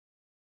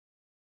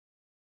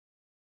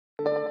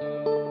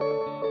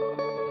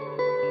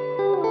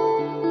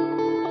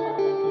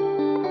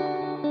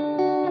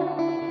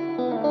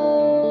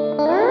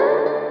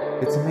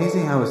It's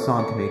amazing how a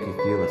song can make you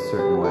feel a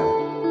certain way.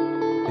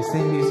 They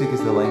say music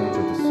is the language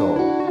of the soul,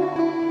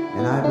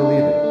 and I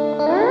believe it.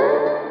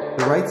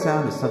 The right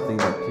sound is something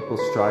that people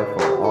strive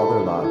for all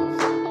their lives.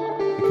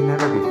 It can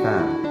never be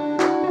found,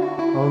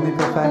 only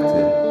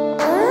perfected.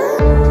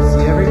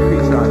 See, every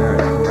creature on earth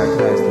can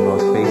recognize the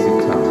most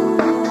basic tone.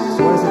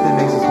 So what is it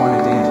that makes us want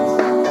to dance,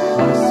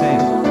 want to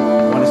sing,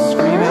 want to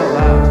scream out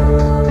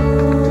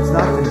loud? It's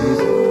not the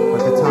music,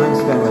 but the time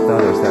spent with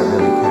others that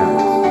really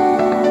counts.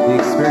 The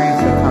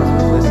experience that comes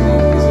with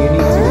listening is unique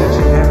to each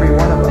and every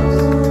one of us.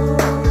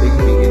 It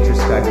can be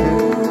introspective,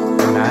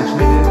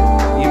 imaginative,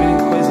 even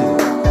inquisitive.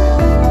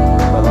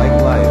 But like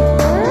life,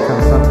 it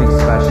becomes something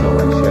special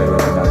when shared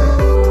with another.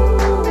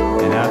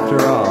 And after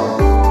all,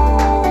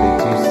 they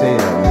do say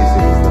that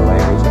music is the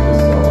language of the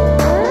soul.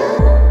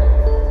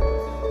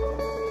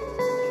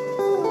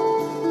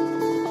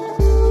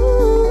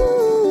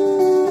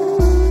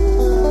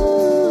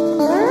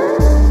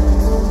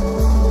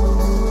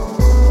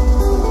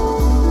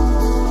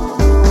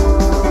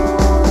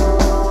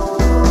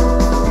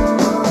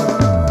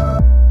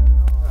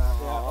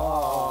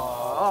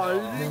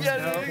 You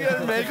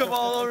get makeup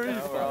all over you.